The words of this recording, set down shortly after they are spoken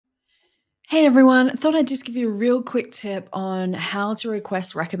Hey everyone, thought I'd just give you a real quick tip on how to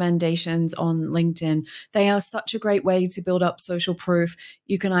request recommendations on LinkedIn. They are such a great way to build up social proof.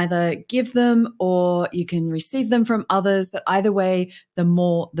 You can either give them or you can receive them from others, but either way, the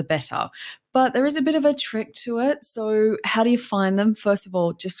more the better. But there is a bit of a trick to it. So, how do you find them? First of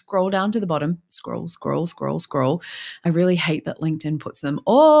all, just scroll down to the bottom. Scroll, scroll, scroll, scroll. I really hate that LinkedIn puts them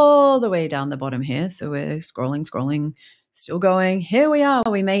all the way down the bottom here. So, we're scrolling, scrolling, still going. Here we are.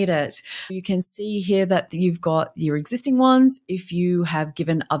 We made it. You can see here that you've got your existing ones. If you have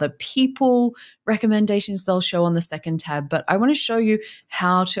given other people recommendations, they'll show on the second tab. But I want to show you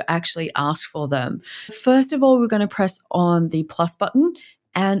how to actually ask for them. First of all, we're going to press on the plus button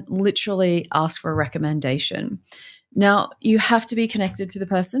and literally ask for a recommendation. Now, you have to be connected to the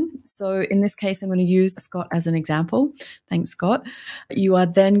person. So in this case, I'm going to use Scott as an example. Thanks, Scott. You are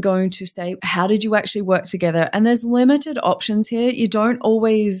then going to say, how did you actually work together? And there's limited options here. You don't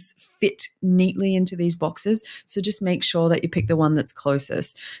always fit neatly into these boxes. So just make sure that you pick the one that's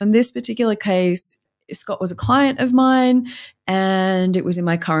closest. In this particular case, Scott was a client of mine and it was in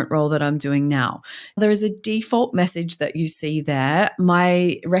my current role that I'm doing now. There is a default message that you see there.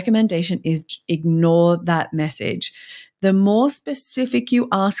 My recommendation is ignore that message. The more specific you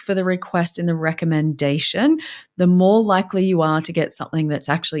ask for the request in the recommendation, the more likely you are to get something that's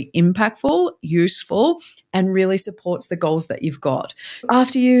actually impactful, useful, and really supports the goals that you've got.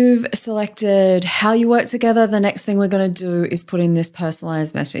 After you've selected how you work together, the next thing we're going to do is put in this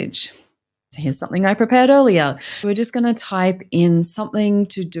personalized message. Here's something I prepared earlier. We're just going to type in something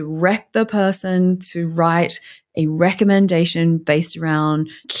to direct the person to write a recommendation based around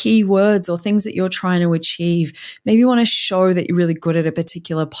keywords or things that you're trying to achieve. Maybe you want to show that you're really good at a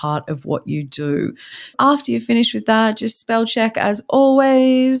particular part of what you do. After you're finished with that, just spell check as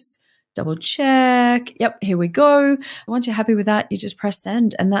always. Double check. Yep, here we go. Once you're happy with that, you just press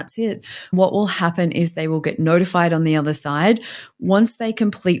send and that's it. What will happen is they will get notified on the other side. Once they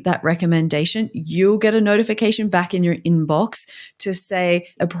complete that recommendation, you'll get a notification back in your inbox to say,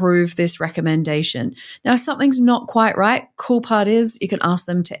 approve this recommendation. Now, if something's not quite right, cool part is you can ask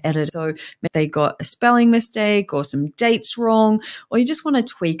them to edit. So maybe they got a spelling mistake or some dates wrong, or you just want to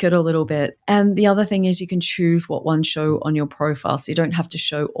tweak it a little bit. And the other thing is you can choose what ones show on your profile. So you don't have to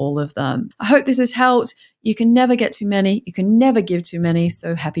show all of them. I hope this has helped. You can never get too many. You can never give too many.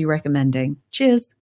 So happy recommending. Cheers.